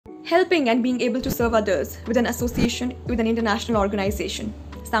Helping and being able to serve others with an association with an international organization.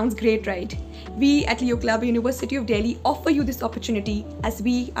 Sounds great, right? We at Leo Club, University of Delhi offer you this opportunity as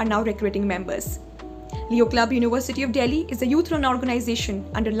we are now recruiting members. Leo Club, University of Delhi is a youth-run organization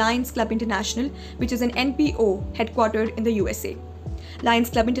under Lions Club International, which is an NPO headquartered in the USA. Lions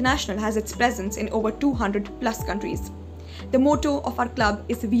Club International has its presence in over 200 plus countries. The motto of our club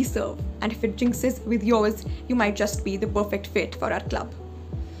is "We serve," and if it jinxes with yours, you might just be the perfect fit for our club.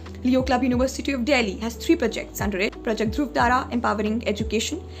 Leo Club University of Delhi has 3 projects under it: Project Dhruv Tara, empowering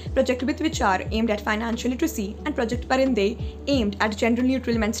education; Project With Vichar, aimed at financial literacy; and Project Parinde, aimed at gender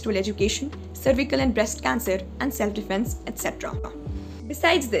neutral menstrual education, cervical and breast cancer, and self-defense, etc.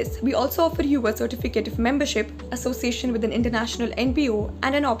 Besides this, we also offer you a certificate of membership, association with an international NPO,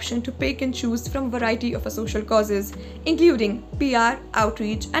 and an option to pick and choose from a variety of social causes, including PR,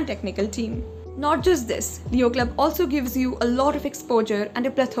 outreach, and technical team. Not just this, Leo Club also gives you a lot of exposure and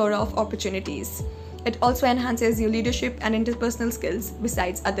a plethora of opportunities. It also enhances your leadership and interpersonal skills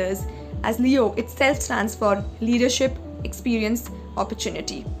besides others, as Leo itself stands for Leadership, Experience,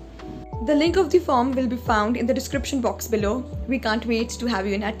 Opportunity. The link of the form will be found in the description box below. We can't wait to have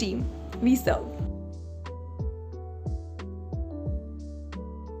you in our team. We serve.